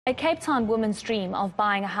A Cape Town woman's dream of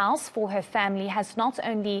buying a house for her family has not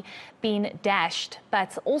only been dashed,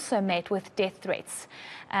 but also met with death threats.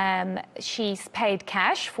 She's paid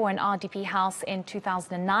cash for an RDP house in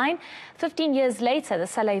 2009. 15 years later, the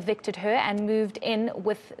seller evicted her and moved in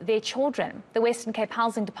with their children. The Western Cape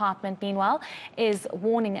Housing Department, meanwhile, is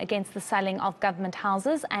warning against the selling of government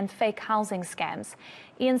houses and fake housing scams.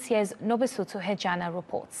 eNCA's Nobesuthu Hejana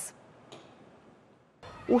reports.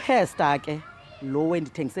 Lo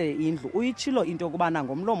endithengise indlu uyitshilo into yokubana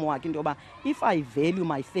ngomlomo wakhe into yoba if I value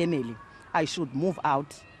my family I should move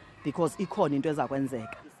out because ikhona into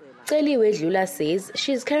ezakwenzeka. Celiwe Dlula says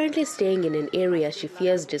she's currently staying in an area she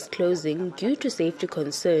fears disclosing due to safety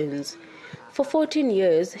concerns. For 14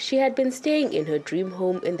 years, she had been staying in her dream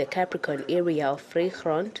home in the Capricorn area of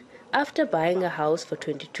Vrygrond after buying a house for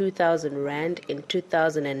 22,000 rand in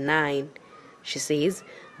 2009. She says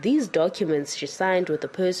these documents she signed with the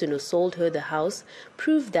person who sold her the house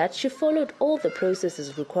prove that she followed all the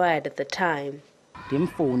processes required at the time.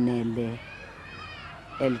 Ndimfowunele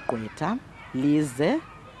elgqwetha lize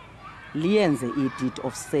liyenze i-deed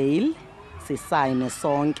of sale sisayine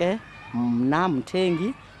sonke mna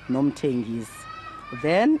mthengi nomthengisi.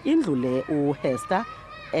 Then indlu le uHester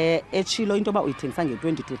etshilo into yoba uyithengisa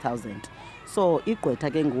nge-22,000. So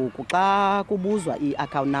igqwetha ke ngoku xa kubuzwa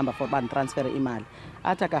i-account number for uba nditransfere imali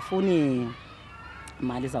athi akafuni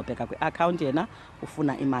imali izawubheka kwi-account yena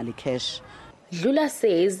ufuna imali cash. Dlula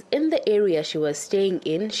says in the area she was staying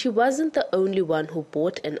in, she wasn't the only one who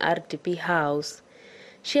bought an RDP house.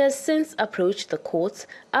 She has since approached the courts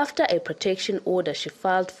after a protection order she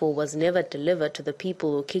filed for was never delivered to the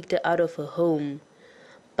people who kicked her out of her home.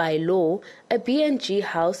 By law, a BNG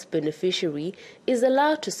house beneficiary is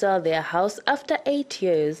allowed to sell their house after 8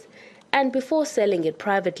 years, and before selling it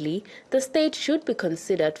privately, the state should be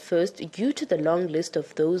considered first due to the long list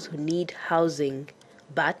of those who need housing.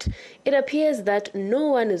 But it appears that no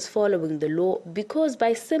one is following the law because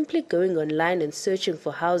by simply going online and searching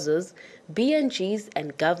for houses, BNGs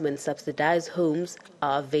and government-subsidized homes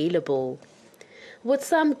are available, with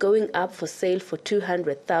some going up for sale for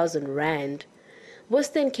 200,000 rand.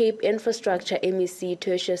 Western Cape Infrastructure MEC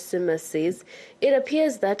Tertius Simmer says it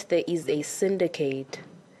appears that there is a syndicate.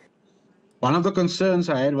 One of the concerns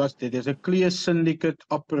I had was that there's a clear syndicate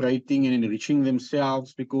operating and enriching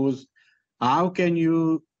themselves, because how can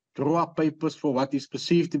you draw up papers for what is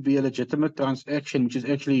perceived to be a legitimate transaction, which is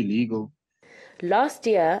actually illegal? Last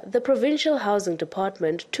year, the Provincial Housing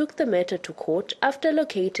Department took the matter to court after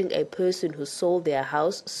locating a person who sold their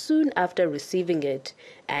house soon after receiving it.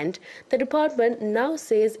 And the department now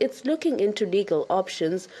says it's looking into legal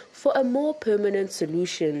options for a more permanent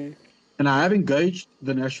solution. And I have engaged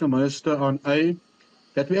the National Minister on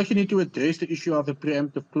that we actually need to address the issue of the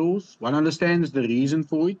preemptive clause. One understands the reason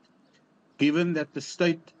for it, given that the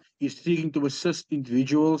state is seeking to assist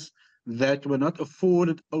individuals that were not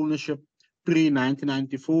afforded ownership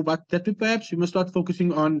pre-1994, but that we must start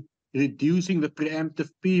focusing on reducing the preemptive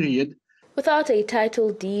period. Without a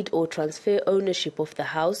title deed or transfer ownership of the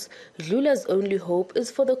house, Dlula's only hope is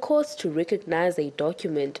for the courts to recognize a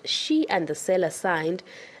document she and the seller signed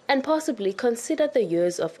and possibly consider the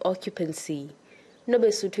years of occupancy.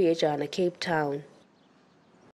 Nobesuthu Hejana, Cape Town.